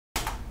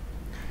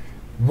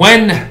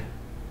When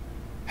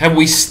have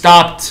we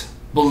stopped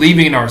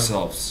believing in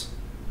ourselves?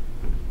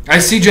 I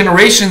see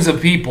generations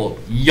of people,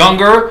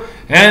 younger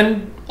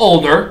and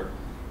older,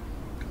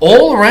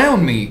 all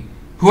around me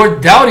who are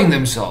doubting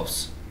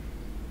themselves,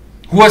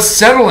 who are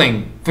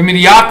settling for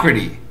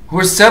mediocrity, who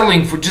are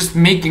settling for just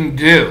making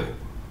do,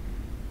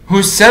 who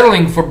are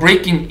settling for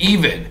breaking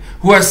even,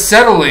 who are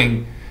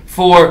settling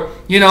for,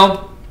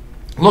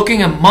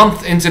 looking a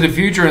month into the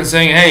future and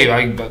saying, hey,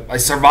 I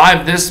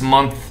survived this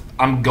month,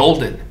 I'm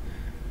golden.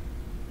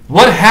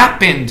 What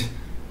happened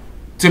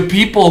to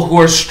people who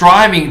are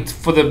striving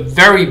for the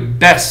very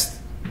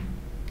best,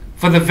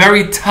 for the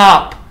very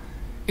top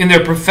in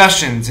their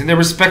professions, in their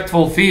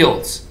respectable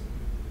fields?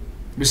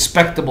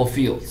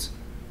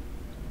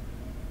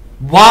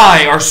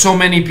 Why are so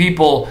many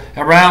people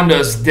around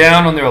us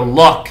down on their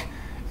luck?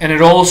 And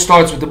it all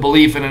starts with a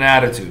belief and an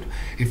attitude.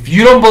 If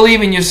you don't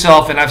believe in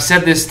yourself, and I've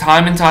said this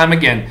time and time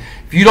again,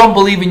 if you don't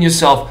believe in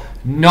yourself,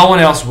 no one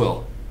else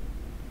will.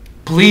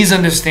 Please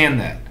understand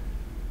that.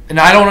 And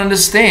I don't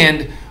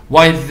understand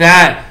why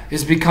that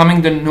is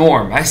becoming the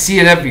norm. I see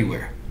it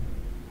everywhere.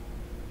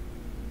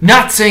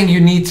 Not saying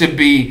you need to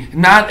be,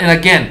 and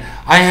again,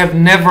 I have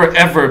never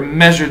ever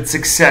measured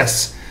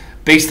success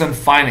based on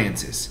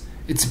finances.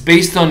 It's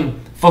based on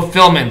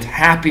fulfillment,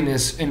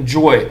 happiness, and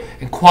joy,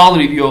 and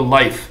quality of your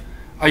life.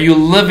 Are you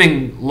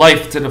living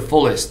life to the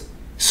fullest?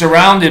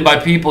 Surrounded by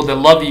people that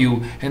love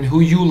you and who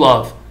you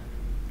love,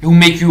 who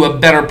make you a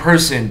better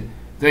person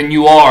than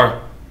you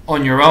are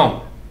on your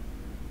own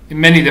in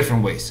many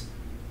different ways.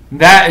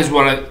 That is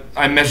what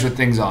I measure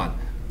things on.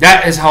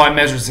 That is how I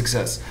measure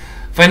success.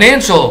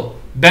 Financial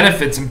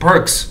benefits and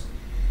perks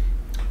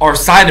are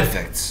side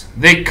effects.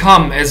 They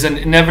come as an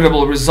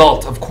inevitable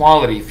result of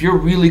quality. If you're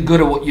really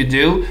good at what you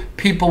do,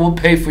 people will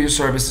pay for your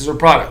services or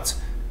products.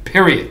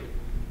 Period.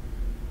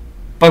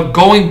 But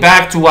going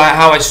back to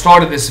how I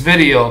started this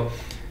video,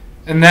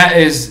 and that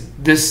is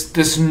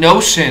this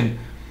notion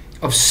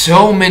of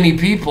so many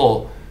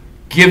people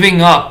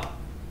giving up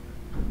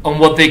on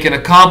what they can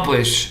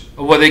accomplish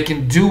or what they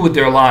can do with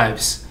their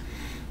lives.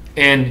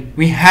 And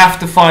we have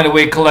to find a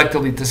way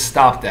collectively to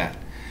stop that.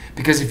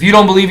 Because if you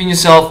don't believe in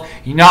yourself,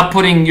 you're not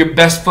putting your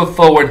best foot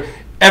forward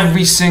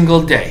every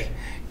single day,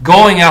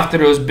 going after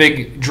those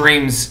big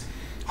dreams,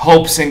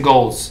 hopes, and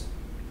goals,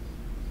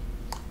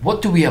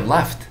 what do we have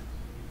left?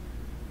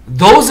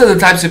 Those are the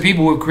types of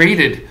people who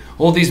created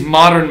all these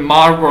modern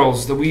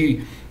marvels that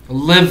we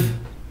live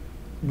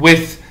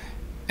with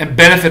and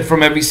benefit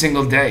from every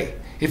single day.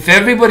 If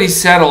everybody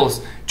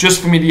settles just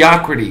for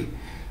mediocrity,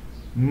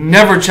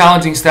 never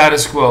challenging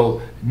status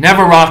quo,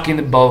 never rocking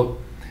the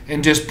boat,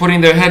 and just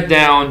putting their head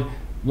down,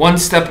 one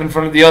step in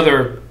front of the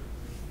other,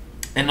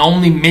 and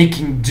only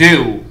making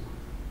do,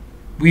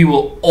 we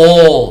will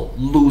all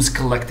lose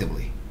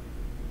collectively.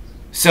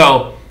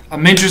 So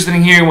I'm interested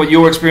in hearing what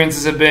your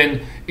experiences have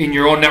been in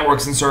your own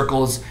networks and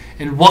circles,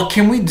 and what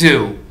can we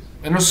do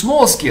on a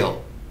small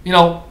scale.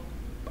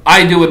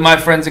 I do it with my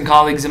friends and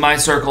colleagues in my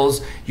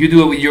circles, you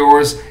do it with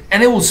yours,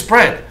 and it will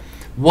spread.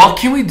 What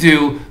can we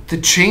do to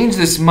change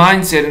this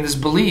mindset and this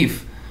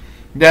belief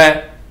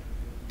that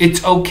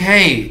it's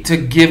okay to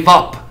give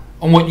up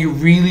on what you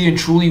really and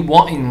truly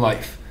want in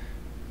life?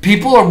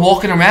 People are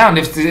walking around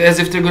as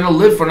if they're going to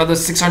live for another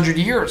 600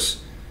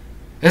 years.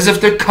 As if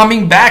they're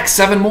coming back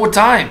 7 more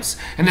times.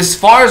 And as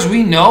far as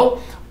we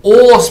know,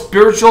 all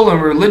spiritual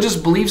and religious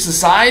beliefs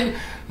aside,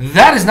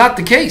 that is not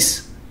the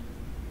case.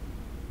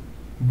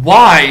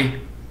 Why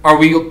are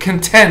we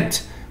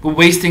content with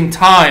wasting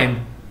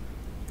time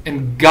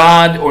and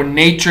God or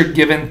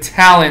nature-given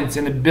talents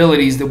and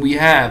abilities that we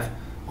have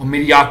on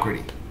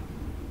mediocrity?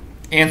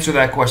 Answer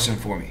that question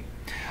for me.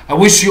 I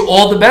wish you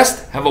all the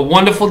best. Have a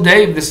wonderful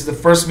day. If this is the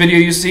first video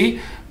you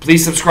see,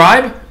 please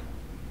subscribe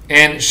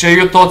and share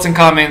your thoughts and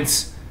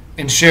comments,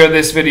 and share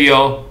this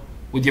video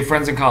with your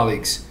friends and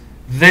colleagues.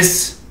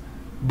 This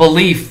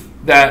belief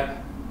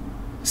that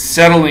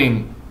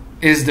settling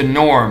is the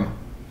norm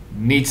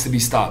needs to be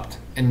stopped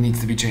and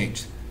needs to be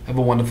changed. Have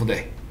a wonderful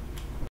day.